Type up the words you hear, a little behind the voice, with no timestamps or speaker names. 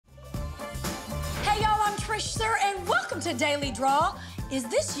to Daily Draw. Is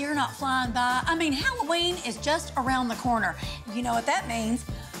this year not flying by? I mean, Halloween is just around the corner. You know what that means.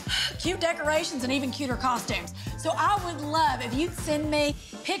 Cute decorations and even cuter costumes. So I would love if you'd send me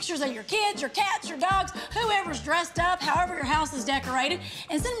pictures of your kids, your cats, your dogs, whoever's dressed up, however your house is decorated,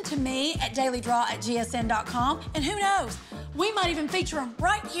 and send them to me at dailydraw@gsn.com. And who knows, we might even feature them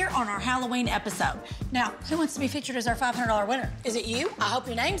right here on our Halloween episode. Now, who wants to be featured as our $500 winner? Is it you? I hope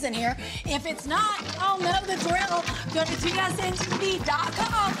your name's in here. If it's not, y'all know the drill. Go to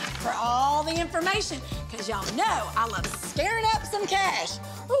gsntv.com for all the information, because y'all know I love scaring up some cash.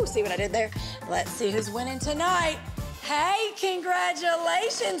 Ooh, see what I did there? Let's see who's winning tonight. Hey,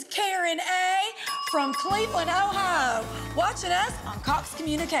 congratulations, Karen A. from Cleveland, Ohio, watching us on Cox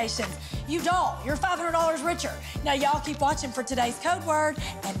Communications. You doll, you're $500 richer. Now, y'all keep watching for today's code word,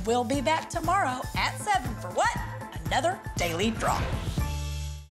 and we'll be back tomorrow at 7 for what? Another Daily Draw.